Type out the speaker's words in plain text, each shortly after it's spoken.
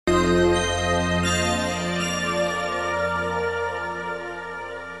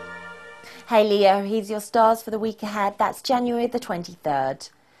Hey Leo, here's your stars for the week ahead. That's January the 23rd.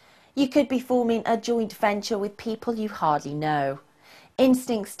 You could be forming a joint venture with people you hardly know.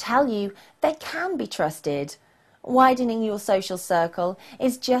 Instincts tell you they can be trusted. Widening your social circle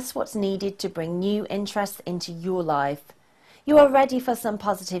is just what's needed to bring new interests into your life. You are ready for some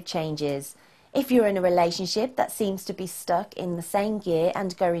positive changes. If you're in a relationship that seems to be stuck in the same gear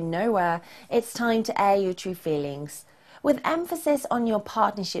and going nowhere, it's time to air your true feelings. With emphasis on your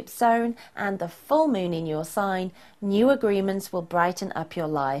partnership zone and the full moon in your sign, new agreements will brighten up your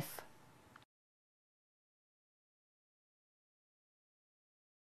life.